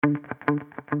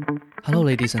Hello,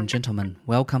 ladies and gentlemen.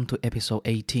 Welcome to episode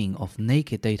 18 of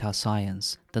Naked Data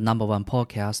Science, the number one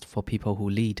podcast for people who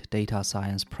lead data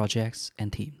science projects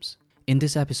and teams. In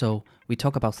this episode, we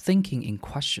talk about thinking in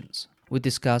questions. We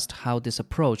discussed how this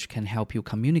approach can help you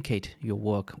communicate your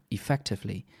work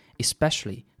effectively,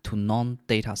 especially to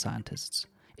non-data scientists.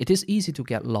 It is easy to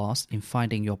get lost in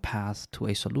finding your path to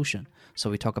a solution,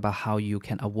 so we talk about how you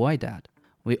can avoid that.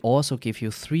 We also give you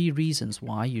 3 reasons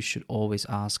why you should always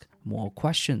ask more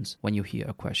questions when you hear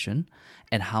a question,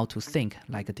 and how to think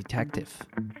like a detective.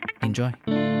 Enjoy.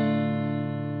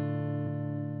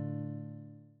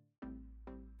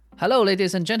 Hello,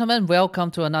 ladies and gentlemen. Welcome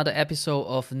to another episode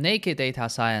of Naked Data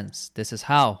Science. This is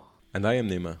Hao. And I am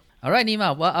Nima. All right,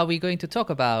 Nima, what are we going to talk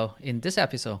about in this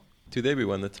episode? Today we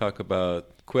want to talk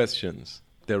about questions,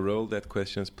 the role that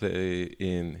questions play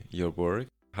in your work,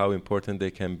 how important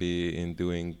they can be in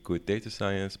doing good data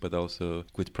science, but also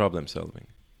good problem solving.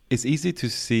 It's easy to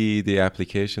see the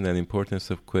application and importance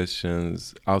of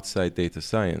questions outside data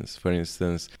science. For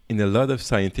instance, in a lot of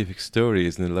scientific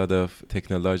stories, in a lot of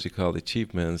technological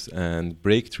achievements and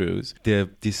breakthroughs, the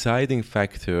deciding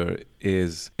factor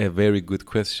is a very good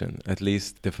question. At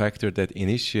least the factor that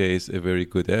initiates a very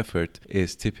good effort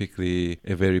is typically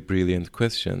a very brilliant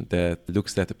question that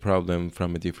looks at the problem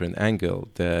from a different angle,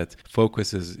 that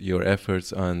focuses your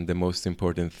efforts on the most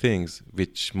important things,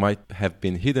 which might have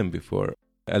been hidden before.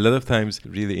 A lot of times,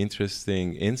 really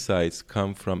interesting insights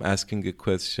come from asking a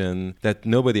question that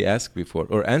nobody asked before,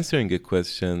 or answering a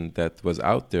question that was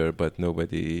out there, but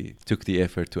nobody took the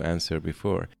effort to answer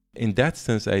before. In that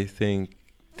sense, I think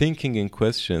thinking in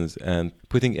questions and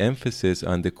putting emphasis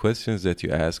on the questions that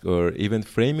you ask, or even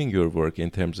framing your work in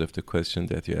terms of the question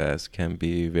that you ask, can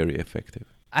be very effective.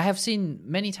 I have seen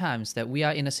many times that we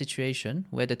are in a situation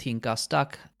where the team got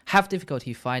stuck, have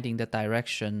difficulty finding the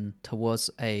direction towards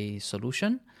a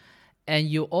solution, and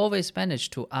you always manage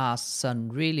to ask some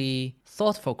really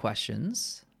thoughtful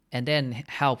questions and then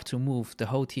help to move the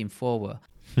whole team forward.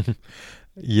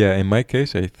 Yeah, in my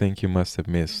case, I think you must have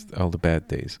missed all the bad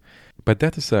days. But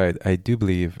that aside, I do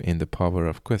believe in the power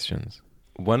of questions.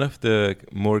 One of the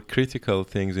more critical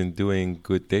things in doing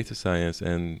good data science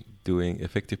and doing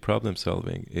effective problem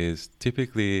solving is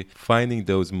typically finding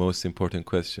those most important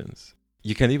questions.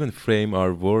 You can even frame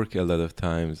our work a lot of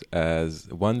times as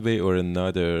one way or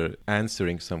another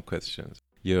answering some questions.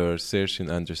 Your search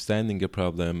in understanding a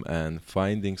problem and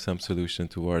finding some solution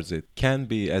towards it can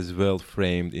be as well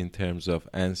framed in terms of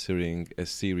answering a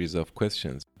series of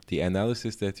questions. The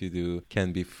analysis that you do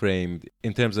can be framed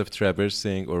in terms of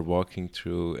traversing or walking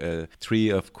through a tree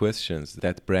of questions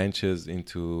that branches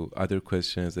into other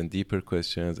questions and deeper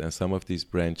questions. And some of these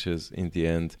branches in the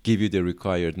end give you the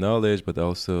required knowledge, but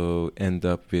also end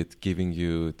up with giving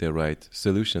you the right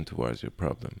solution towards your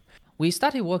problem. We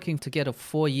started working together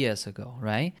 4 years ago,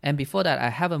 right? And before that, I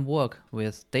haven't worked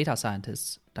with data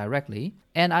scientists directly.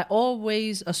 And I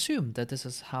always assumed that this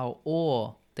is how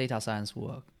all data science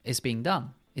work is being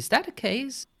done. Is that the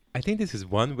case? I think this is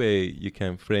one way you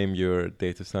can frame your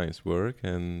data science work,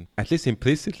 and at least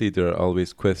implicitly there are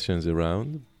always questions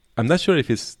around. I'm not sure if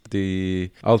it's the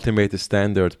ultimate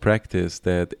standard practice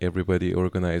that everybody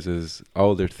organizes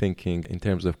all their thinking in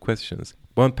terms of questions.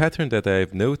 One pattern that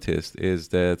I've noticed is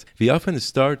that we often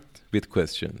start with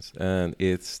questions, and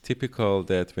it's typical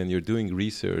that when you're doing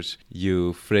research,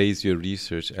 you phrase your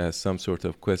research as some sort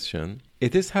of question.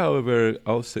 It is, however,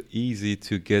 also easy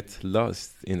to get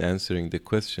lost in answering the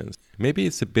questions. Maybe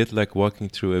it's a bit like walking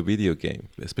through a video game,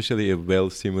 especially a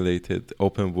well-simulated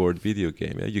open-world video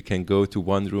game. You can go to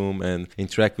one room and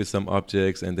interact with some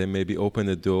objects, and then maybe open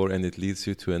a door and it leads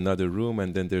you to another room,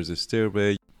 and then there's a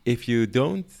stairway. If you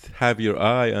don't have your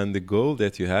eye on the goal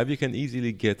that you have, you can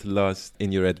easily get lost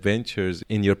in your adventures,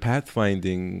 in your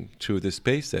pathfinding through the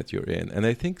space that you're in. And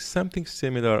I think something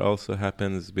similar also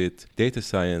happens with data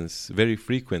science very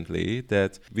frequently,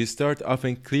 that we start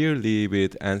often clearly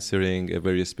with answering a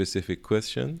very specific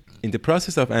question. In the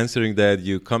process of answering that,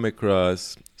 you come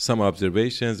across some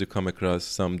observations, you come across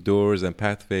some doors and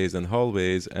pathways and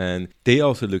hallways, and they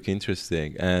also look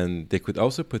interesting, and they could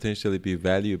also potentially be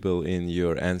valuable in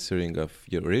your answering of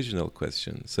your original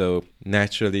question. So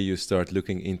naturally you start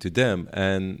looking into them,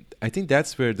 and I think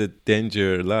that's where the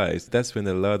danger lies. That's when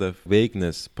a lot of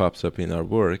vagueness pops up in our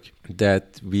work,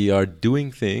 that we are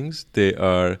doing things, they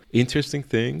are interesting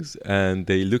things, and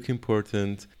they look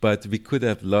important, but we could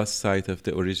have lost sight of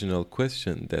the original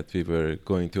question that we were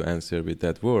going to answer with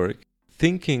that work.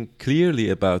 thinking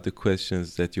clearly about the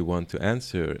questions that you want to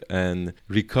answer and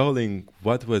recalling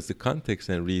what was the context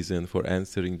and reason for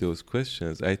answering those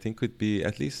questions, I think could be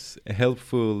at least a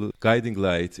helpful guiding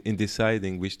light in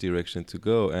deciding which direction to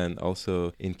go and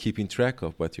also in keeping track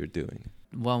of what you're doing.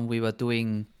 When we were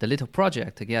doing the little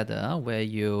project together where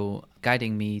you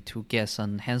guiding me to get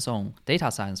some hands-on data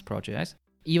science projects,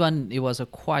 even it was a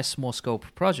quite small scope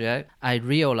project, I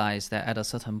realized that at a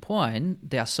certain point,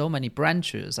 there are so many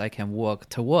branches I can work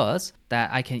towards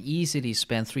that I can easily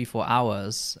spend 3-4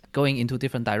 hours going into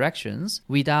different directions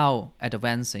without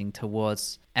advancing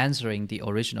towards answering the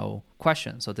original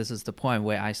question. So this is the point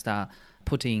where I start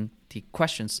putting the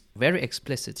questions very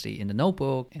explicitly in the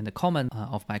notebook, in the comment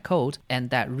of my code, and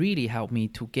that really helped me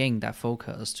to gain that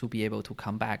focus to be able to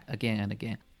come back again and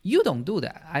again. You don't do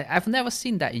that. I've never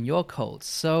seen that in your code.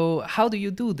 So how do you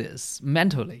do this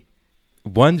mentally?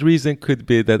 One reason could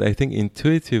be that I think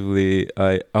intuitively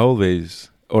I always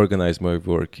organize my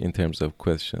work in terms of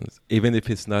questions. Even if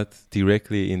it's not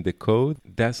directly in the code,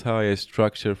 that's how I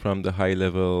structure from the high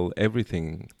level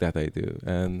everything that I do.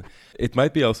 And it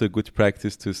might be also a good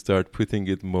practice to start putting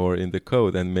it more in the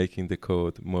code and making the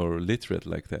code more literate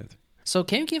like that. So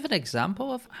can you give an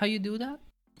example of how you do that?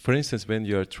 For instance, when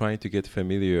you're trying to get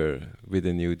familiar with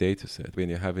a new data set, when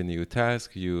you have a new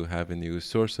task, you have a new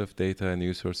source of data, a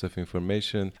new source of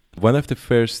information, one of the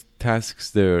first tasks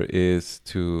there is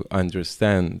to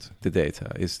understand the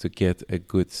data, is to get a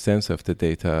good sense of the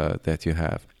data that you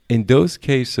have. In those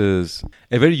cases,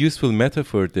 a very useful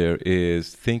metaphor there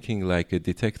is thinking like a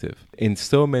detective. In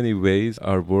so many ways,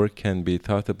 our work can be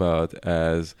thought about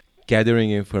as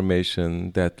gathering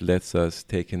information that lets us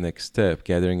take a next step,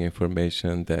 gathering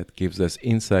information that gives us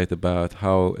insight about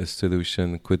how a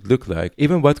solution could look like,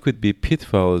 even what could be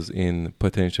pitfalls in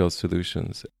potential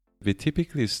solutions. We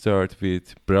typically start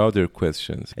with broader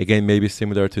questions. Again, maybe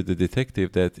similar to the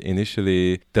detective that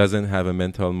initially doesn't have a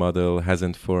mental model,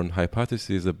 hasn't formed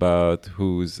hypotheses about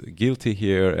who's guilty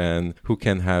here and who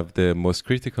can have the most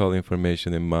critical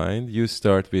information in mind. You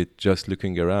start with just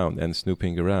looking around and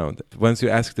snooping around. Once you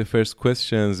ask the first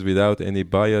questions without any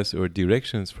bias or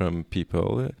directions from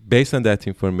people, based on that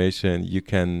information, you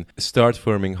can start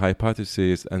forming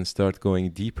hypotheses and start going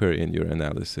deeper in your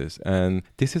analysis. And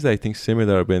this is, I think,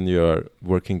 similar when you're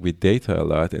working with data a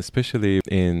lot, especially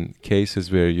in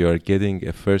cases where you're getting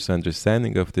a first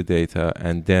understanding of the data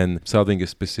and then solving a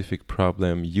specific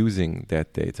problem using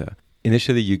that data.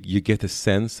 Initially, you get a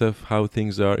sense of how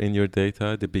things are in your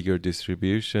data, the bigger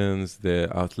distributions,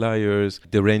 the outliers,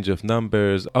 the range of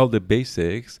numbers, all the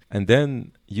basics, and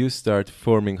then you start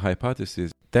forming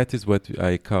hypotheses. That is what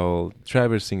I call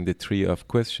traversing the tree of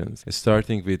questions,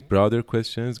 starting with broader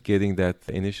questions, getting that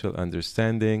initial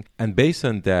understanding, and based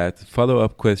on that,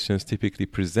 follow-up questions typically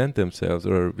present themselves,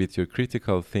 or with your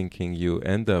critical thinking, you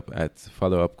end up at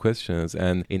follow-up questions,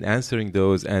 and in answering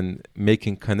those and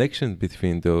making connections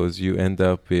between those, you end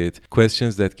up with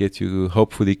questions that get you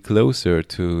hopefully closer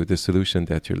to the solution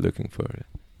that you're looking for.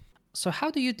 So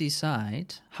how do you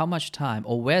decide how much time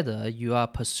or whether you are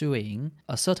pursuing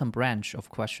a certain branch of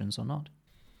questions or not?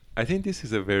 I think this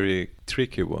is a very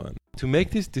tricky one. To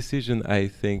make this decision, I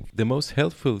think the most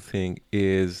helpful thing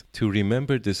is to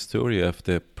remember the story of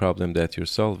the problem that you're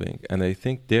solving. And I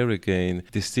think there again,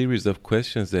 the series of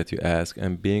questions that you ask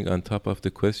and being on top of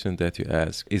the question that you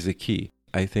ask is a key.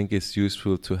 I think it's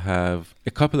useful to have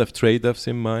a couple of trade-offs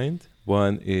in mind.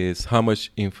 One is how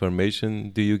much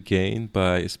information do you gain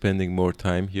by spending more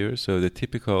time here? So the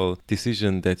typical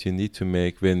decision that you need to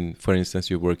make when, for instance,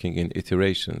 you're working in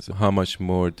iterations, how much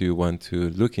more do you want to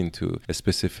look into a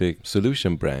specific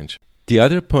solution branch? The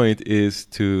other point is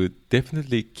to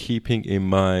definitely keeping in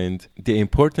mind the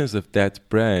importance of that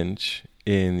branch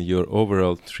in your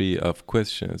overall tree of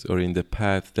questions or in the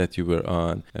path that you were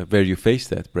on where you face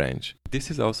that branch. This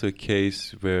is also a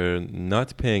case where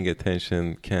not paying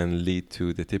attention can lead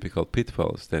to the typical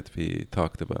pitfalls that we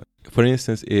talked about. For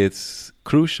instance, it's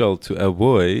crucial to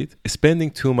avoid spending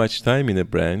too much time in a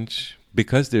branch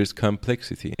because there's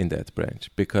complexity in that branch,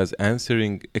 because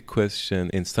answering a question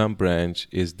in some branch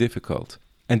is difficult.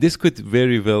 And this could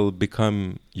very well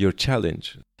become your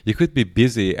challenge. You could be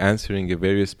busy answering a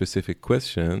very specific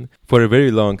question for a very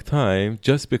long time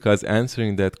just because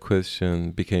answering that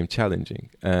question became challenging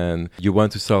and you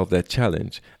want to solve that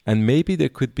challenge. And maybe there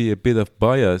could be a bit of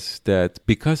bias that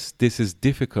because this is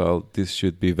difficult, this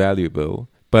should be valuable.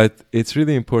 But it's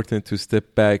really important to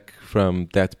step back from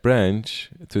that branch,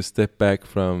 to step back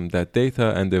from that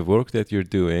data and the work that you're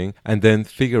doing, and then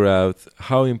figure out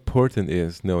how important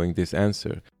is knowing this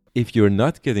answer. If you're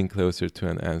not getting closer to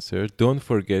an answer, don't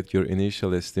forget your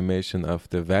initial estimation of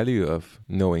the value of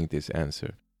knowing this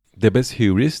answer. The best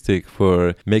heuristic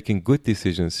for making good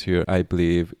decisions here, I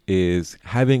believe, is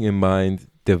having in mind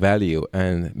the value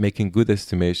and making good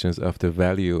estimations of the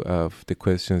value of the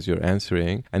questions you're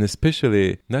answering, and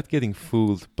especially not getting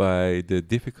fooled by the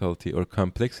difficulty or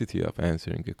complexity of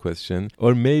answering a question,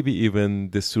 or maybe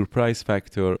even the surprise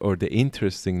factor or the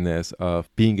interestingness of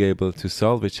being able to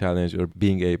solve a challenge or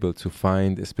being able to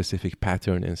find a specific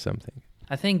pattern in something.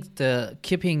 I think the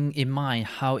keeping in mind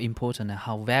how important and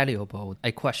how valuable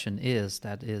a question is,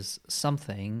 that is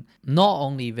something not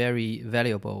only very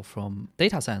valuable from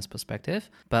data science perspective,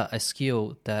 but a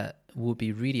skill that would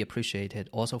be really appreciated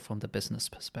also from the business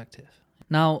perspective.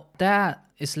 Now, that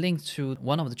is linked to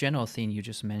one of the general themes you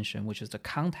just mentioned, which is the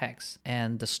context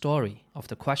and the story of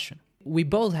the question. We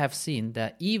both have seen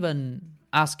that even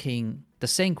asking the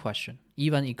same question,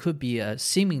 even it could be a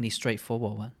seemingly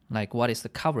straightforward one, like what is the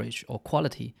coverage or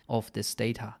quality of this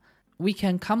data, we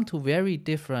can come to very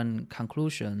different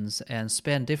conclusions and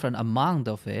spend different amount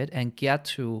of it and get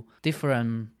to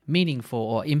different meaningful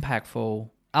or impactful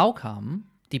outcome.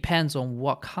 Depends on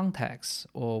what context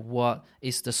or what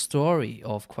is the story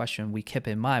of question we keep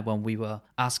in mind when we were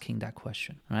asking that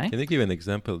question, right? Can you give an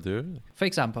example there? For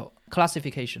example,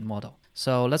 classification model.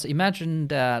 So let's imagine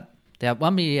that there are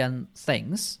 1 million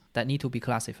things that need to be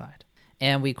classified.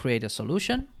 And we create a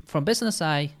solution. From business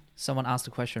side, someone asked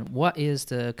the question, what is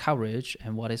the coverage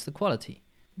and what is the quality?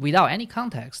 Without any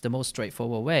context, the most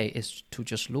straightforward way is to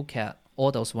just look at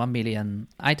all those 1 million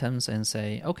items and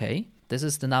say, okay, this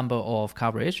is the number of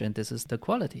coverage and this is the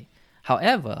quality.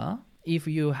 However, if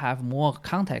you have more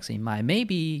context in mind,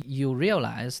 maybe you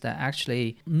realize that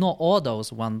actually not all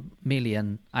those 1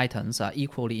 million items are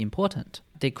equally important.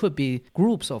 There could be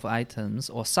groups of items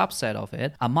or subset of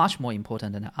it are much more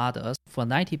important than others. For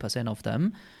 90% of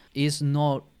them, is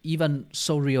not even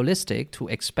so realistic to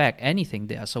expect anything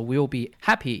there. So we'll be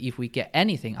happy if we get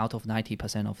anything out of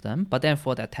 90% of them. But then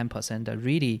for that 10% that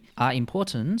really are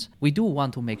important, we do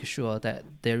want to make sure that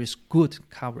there is good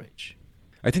coverage.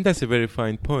 I think that's a very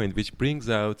fine point, which brings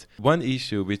out one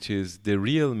issue, which is the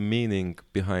real meaning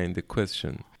behind the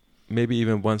question. Maybe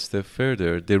even one step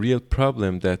further, the real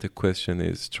problem that the question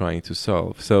is trying to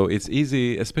solve. So it's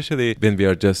easy, especially when we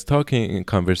are just talking in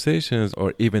conversations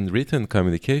or even written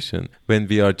communication, when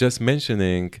we are just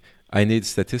mentioning, I need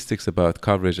statistics about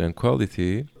coverage and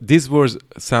quality. These words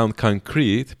sound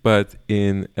concrete, but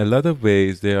in a lot of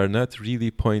ways, they are not really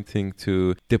pointing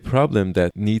to the problem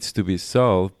that needs to be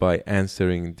solved by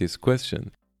answering this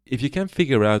question. If you can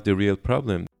figure out the real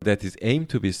problem that is aimed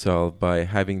to be solved by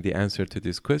having the answer to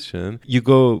this question, you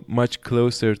go much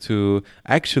closer to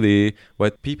actually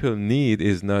what people need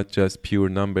is not just pure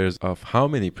numbers of how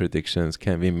many predictions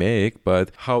can we make,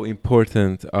 but how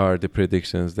important are the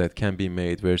predictions that can be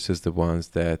made versus the ones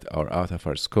that are out of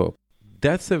our scope.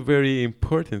 That's a very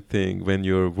important thing when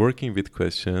you're working with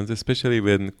questions, especially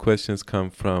when questions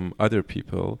come from other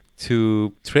people,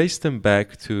 to trace them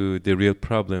back to the real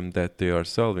problem that they are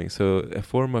solving. So a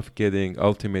form of getting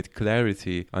ultimate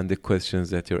clarity on the questions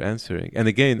that you're answering. And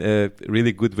again, a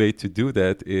really good way to do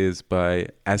that is by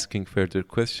asking further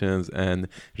questions and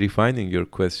refining your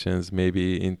questions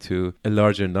maybe into a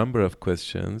larger number of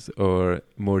questions or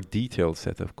more detailed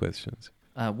set of questions.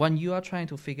 When you are trying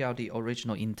to figure out the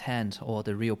original intent or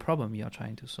the real problem you are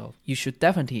trying to solve, you should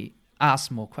definitely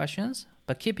ask more questions,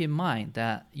 but keep in mind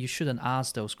that you shouldn't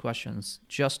ask those questions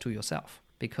just to yourself,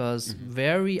 because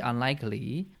very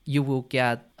unlikely you will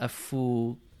get a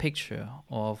full picture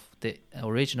of the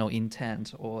original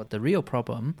intent or the real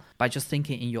problem by just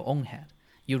thinking in your own head.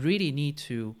 You really need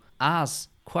to ask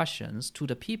questions to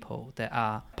the people that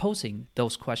are posing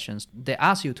those questions. They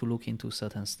ask you to look into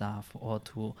certain stuff or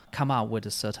to come out with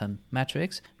a certain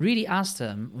metrics. Really ask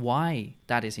them why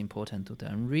that is important to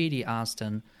them. Really ask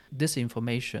them this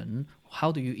information,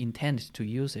 how do you intend to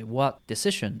use it? What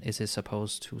decision is it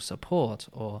supposed to support,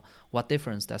 or what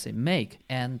difference does it make?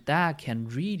 And that can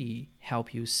really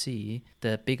help you see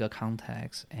the bigger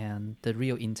context and the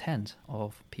real intent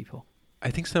of people. I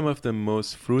think some of the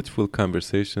most fruitful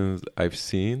conversations I've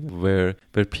seen where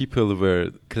people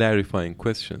were clarifying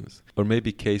questions, or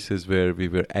maybe cases where we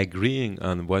were agreeing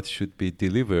on what should be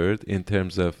delivered in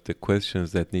terms of the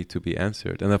questions that need to be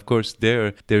answered. And of course,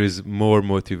 there is more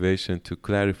motivation to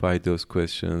clarify those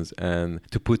questions and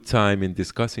to put time in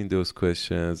discussing those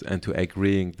questions and to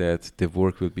agreeing that the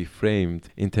work will be framed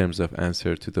in terms of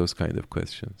answer to those kind of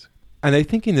questions. And I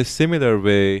think in a similar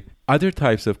way, other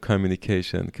types of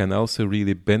communication can also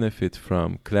really benefit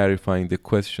from clarifying the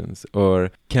questions, or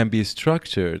can be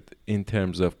structured in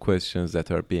terms of questions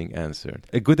that are being answered.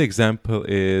 A good example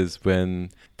is when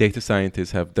data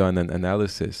scientists have done an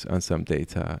analysis on some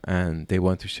data and they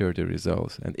want to share the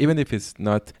results. And even if it's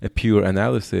not a pure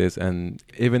analysis, and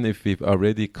even if we've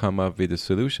already come up with a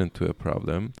solution to a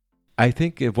problem, I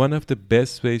think one of the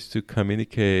best ways to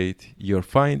communicate your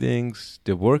findings,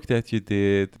 the work that you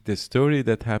did, the story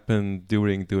that happened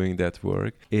during doing that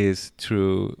work, is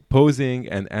through posing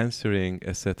and answering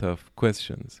a set of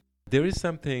questions. There is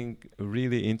something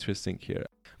really interesting here.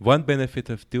 One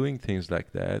benefit of doing things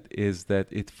like that is that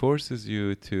it forces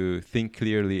you to think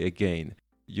clearly again.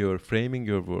 You're framing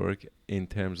your work in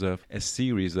terms of a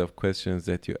series of questions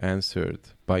that you answered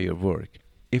by your work.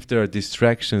 If there are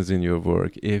distractions in your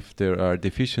work, if there are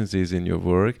deficiencies in your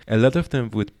work, a lot of them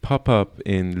would pop up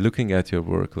in looking at your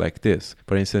work like this.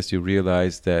 For instance, you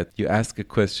realize that you ask a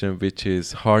question which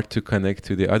is hard to connect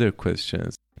to the other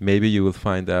questions. Maybe you will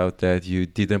find out that you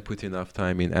didn't put enough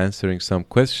time in answering some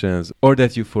questions, or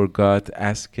that you forgot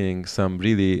asking some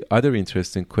really other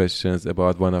interesting questions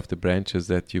about one of the branches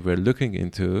that you were looking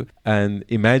into. And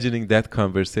imagining that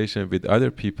conversation with other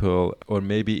people, or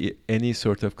maybe any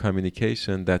sort of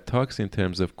communication that talks in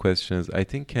terms of questions, I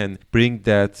think can bring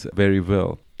that very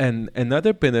well. And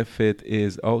another benefit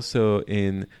is also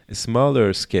in a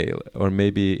smaller scale, or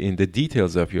maybe in the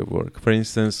details of your work. For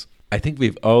instance, I think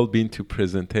we've all been to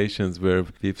presentations where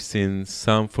we've seen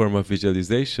some form of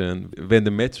visualization when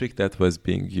the metric that was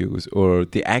being used or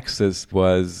the axis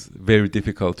was very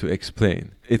difficult to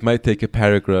explain. It might take a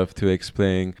paragraph to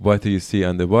explain what do you see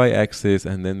on the y-axis,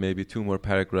 and then maybe 2 more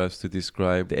paragraphs to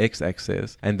describe the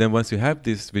x-axis. And then once you have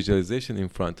this visualization in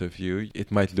front of you, it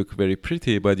might look very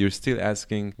pretty, but you're still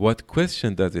asking, what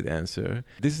question does it answer?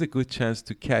 This is a good chance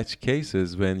to catch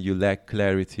cases when you lack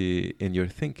clarity in your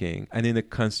thinking. And in a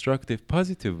constructive,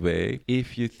 positive way,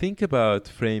 if you think about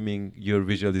framing your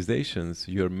visualizations,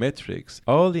 your metrics,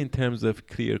 all in terms of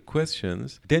clear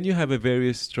questions, then you have a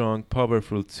very strong,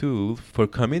 powerful tool for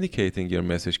communicating your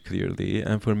message clearly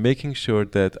and for making sure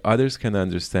that others can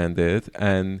understand it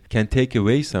and can take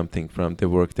away something from the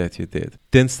work that you did.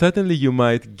 Then suddenly you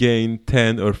might gain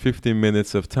 10 or 15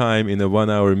 minutes of time in a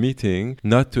 1-hour meeting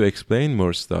not to explain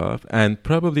more stuff, and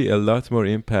probably a lot more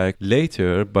impact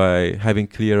later by having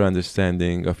clear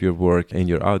understanding of your work and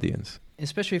your audience.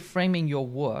 Especially framing your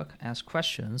work as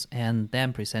questions and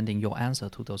then presenting your answer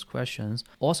to those questions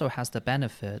also has the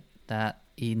benefit that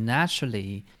it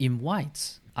naturally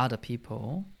invites other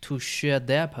people to share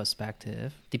their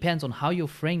perspective. Depends on how you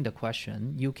frame the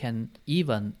question. You can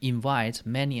even invite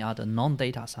many other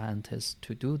non-data scientists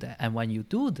to do that. And when you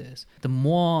do this, the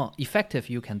more effective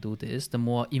you can do this, the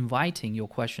more inviting your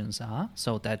questions are.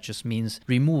 So that just means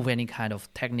remove any kind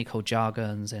of technical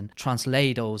jargons and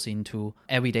translate those into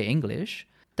everyday English.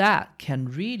 That can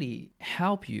really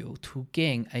help you to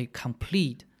gain a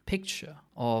complete picture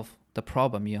of the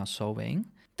problem you are solving,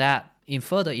 that in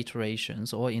further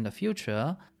iterations or in the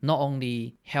future not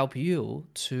only help you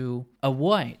to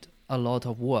avoid a lot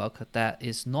of work that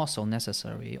is not so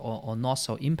necessary or not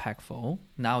so impactful,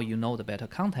 now you know the better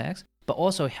context, but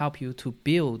also help you to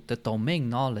build the domain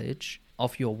knowledge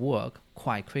of your work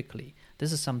quite quickly.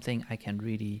 This is something I can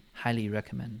really highly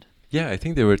recommend. Yeah, I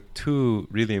think there were 2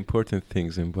 really important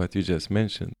things in what you just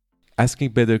mentioned. Asking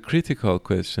better critical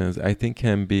questions, I think,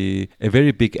 can be a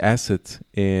very big asset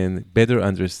in better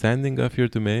understanding of your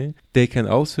domain. They can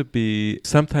also be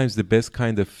sometimes the best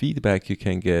kind of feedback you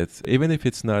can get, even if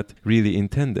it's not really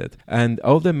intended. And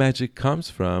all the magic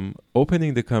comes from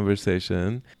opening the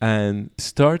conversation and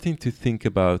starting to think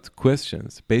about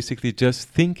questions, basically just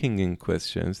thinking in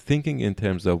questions, thinking in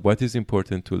terms of what is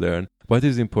important to learn, what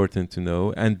is important to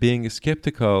know, and being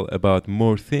skeptical about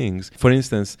more things. For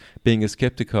instance, being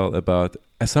skeptical about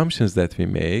assumptions that we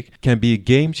make can be a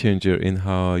game changer in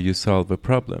how you solve a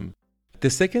problem. The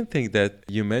second thing that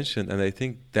you mentioned, and I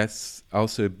think that's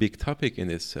also a big topic in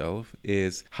itself,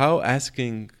 is how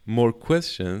asking more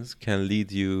questions can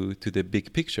lead you to the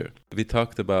big picture. We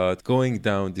talked about going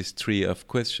down this tree of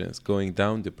questions, going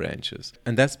down the branches.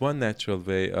 And that's one natural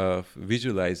way of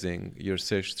visualizing your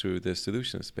search through the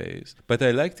solution space. But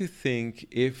I like to think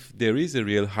if there is a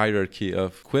real hierarchy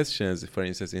of questions, for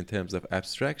instance, in terms of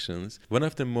abstractions, one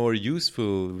of the more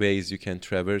useful ways you can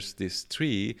traverse this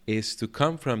tree is to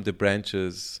come from the branches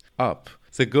up.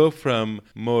 So go from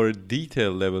more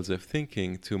detailed levels of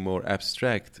thinking to more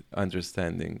abstract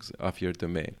understandings of your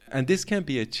domain. And this can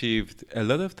be achieved a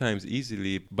lot of times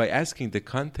easily by asking the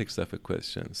context of a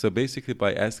question. So basically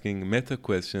by asking meta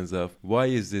questions of why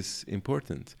is this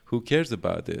important? who cares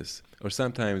about this? Or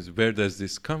sometimes, where does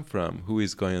this come from? Who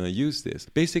is going to use this?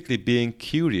 Basically, being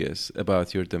curious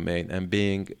about your domain and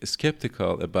being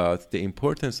skeptical about the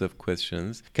importance of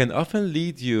questions can often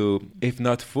lead you, if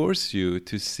not force you,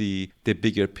 to see the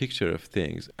bigger picture of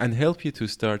things and help you to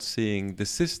start seeing the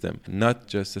system, not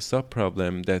just a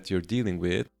sub-problem that you're dealing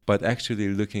with, but actually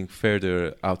looking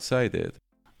further outside it.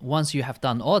 Once you have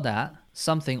done all that,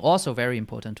 something also very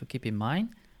important to keep in mind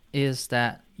is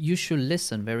that you should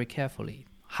listen very carefully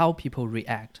how people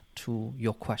react to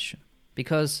your question.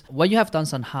 Because when you have done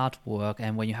some hard work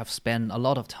and when you have spent a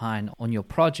lot of time on your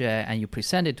project and you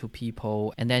present it to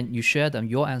people and then you share them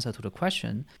your answer to the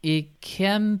question, it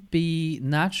can be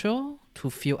natural to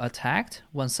feel attacked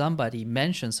when somebody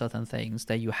mentions certain things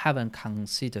that you haven't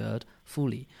considered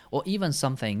fully, or even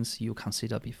some things you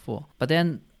considered before. But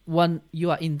then when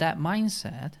you are in that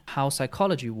mindset, how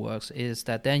psychology works is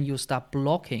that then you start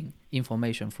blocking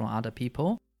information from other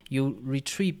people. You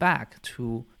retreat back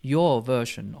to your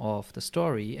version of the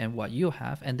story and what you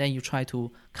have, and then you try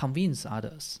to convince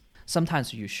others.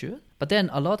 Sometimes you should, but then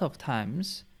a lot of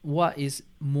times what is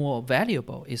more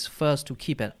valuable is first to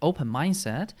keep an open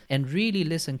mindset and really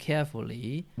listen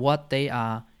carefully what they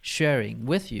are sharing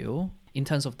with you in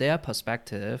terms of their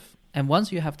perspective. And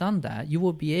once you have done that, you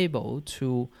will be able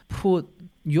to put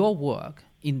your work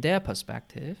in their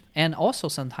perspective. And also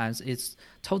sometimes it's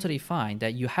totally fine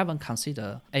that you haven't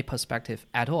considered a perspective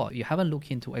at all. You haven't looked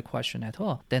into a question at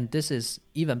all. Then this is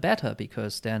even better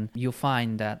because then you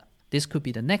find that this could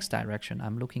be the next direction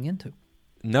I'm looking into.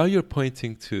 Now you're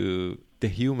pointing to the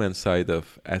human side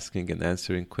of asking and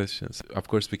answering questions. Of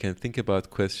course, we can think about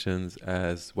questions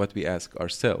as what we ask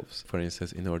ourselves, for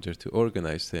instance, in order to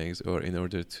organize things or in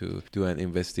order to do an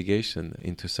investigation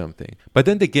into something. But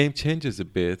then the game changes a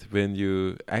bit when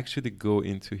you actually go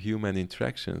into human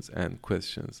interactions and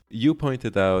questions. You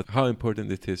pointed out how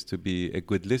important it is to be a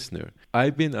good listener.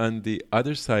 I've been on the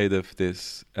other side of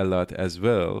this a lot as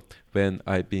well, when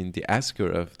I've been the asker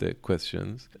of the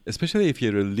questions. Especially if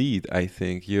you're a lead, I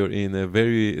think you're in a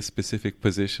very specific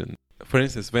position. For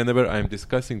instance, whenever I'm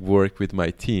discussing work with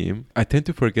my team, I tend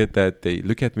to forget that they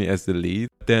look at me as the lead.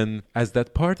 Then, as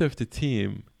that part of the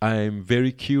team, I'm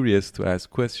very curious to ask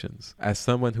questions. As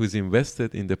someone who's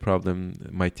invested in the problem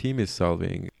my team is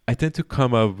solving, I tend to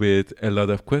come up with a lot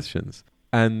of questions.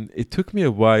 And it took me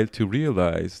a while to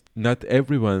realize not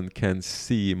everyone can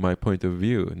see my point of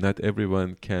view. Not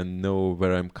everyone can know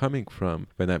where I'm coming from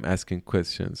when I'm asking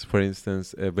questions. For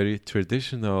instance, a very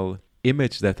traditional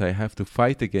image that I have to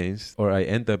fight against, or I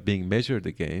end up being measured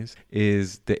against,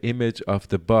 is the image of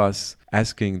the boss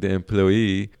asking the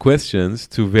employee questions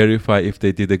to verify if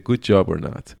they did a good job or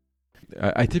not.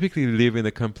 I typically live in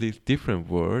a completely different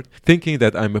world, thinking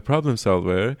that I'm a problem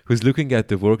solver who's looking at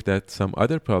the work that some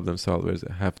other problem solvers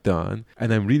have done,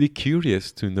 and I'm really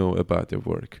curious to know about their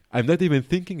work. I'm not even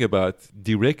thinking about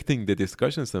directing the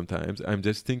discussion sometimes. I'm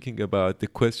just thinking about the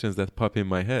questions that pop in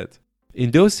my head.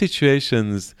 In those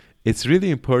situations, it's really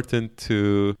important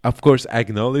to, of course,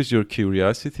 acknowledge your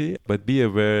curiosity, but be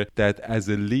aware that as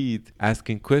a lead,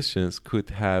 asking questions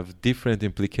could have different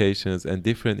implications and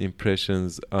different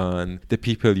impressions on the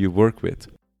people you work with.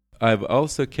 I've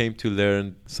also came to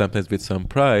learn, sometimes with some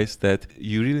price, that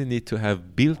you really need to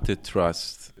have built the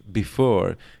trust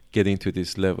before getting to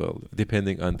this level,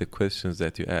 depending on the questions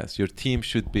that you ask. Your team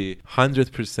should be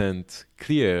 100%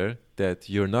 clear that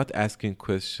you're not asking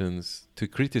questions to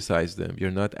criticize them. You're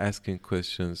not asking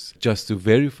questions just to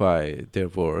verify their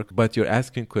work, but you're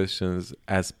asking questions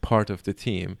as part of the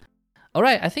team. All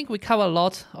right, I think we covered a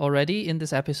lot already in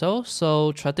this episode.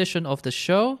 So, tradition of the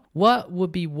show, what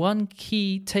would be one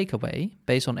key takeaway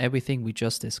based on everything we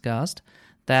just discussed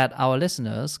that our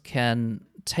listeners can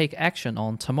take action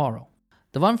on tomorrow?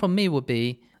 The one from me would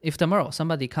be, if tomorrow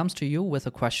somebody comes to you with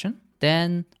a question,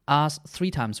 then ask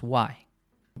 3 times why.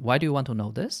 Why do you want to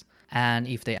know this? And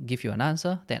if they give you an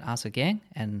answer, then ask again.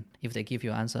 And if they give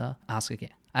you an answer, ask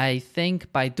again. I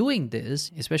think by doing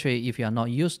this, especially if you are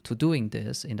not used to doing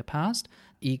this in the past,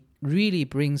 it really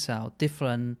brings out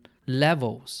different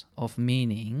levels of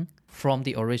meaning from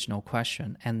the original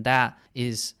question. And that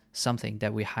is something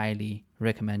that we highly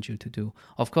recommend you to do.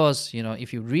 Of course,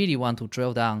 if you really want to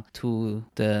drill down to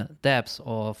the depths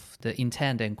of the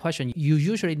intent and question, you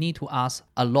usually need to ask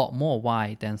a lot more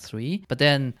why than 3. But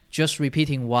then just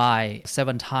repeating why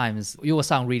 7 times, it will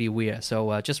sound really weird.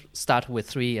 So just start with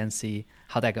 3 and see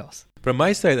how that goes. From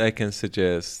my side, I can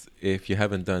suggest, if you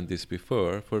haven't done this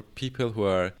before, for people who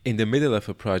are in the middle of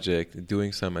a project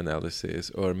doing some analysis,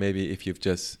 or maybe if you've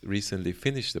just recently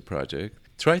finished the project,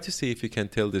 try to see if you can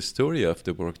tell the story of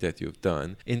the work that you've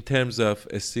done in terms of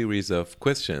a series of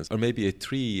questions, or maybe a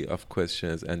tree of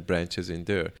questions and branches in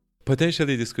there.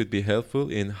 Potentially, this could be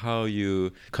helpful in how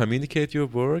you communicate your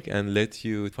work and let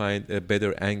you find a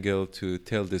better angle to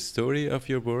tell the story of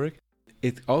your work.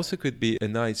 It also could be a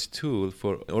nice tool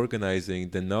for organizing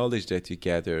the knowledge that you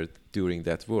gathered during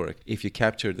that work. If you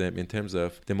capture them in terms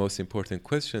of the most important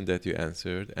question that you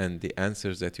answered and the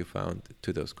answers that you found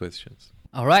to those questions.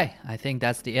 All right, I think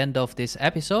that's the end of this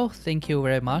episode. Thank you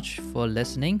very much for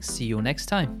listening. See you next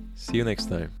time. See you next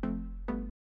time.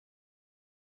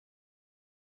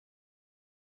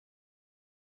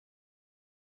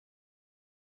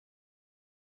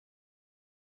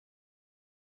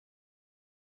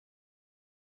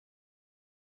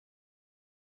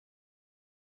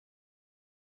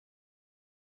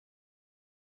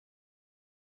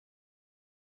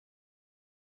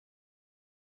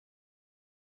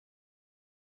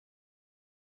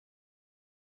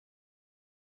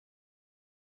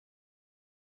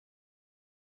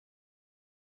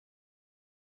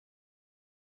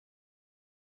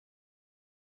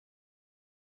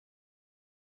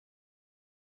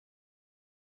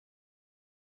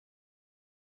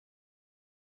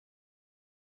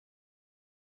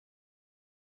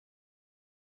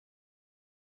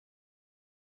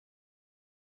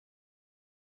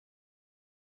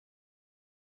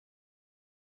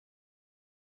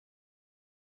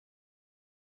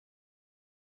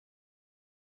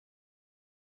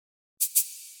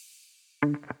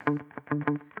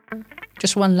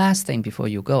 Just one last thing before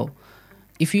you go.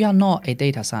 If you are not a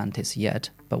data scientist yet,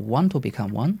 but want to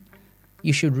become one,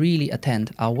 you should really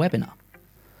attend our webinar.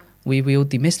 We will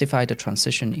demystify the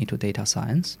transition into data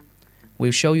science.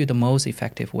 We'll show you the most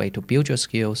effective way to build your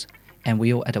skills, and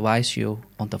we'll advise you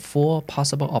on the 4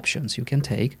 possible options you can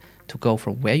take to go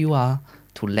from where you are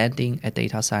to landing a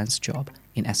data science job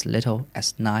in as little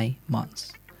as 9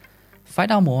 months.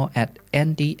 Find out more at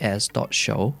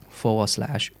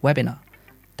nds.show/webinar.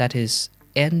 That is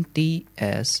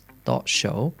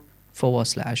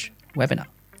nds.show/webinar.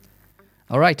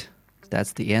 All right,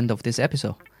 that's the end of this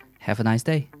episode. Have a nice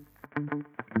day.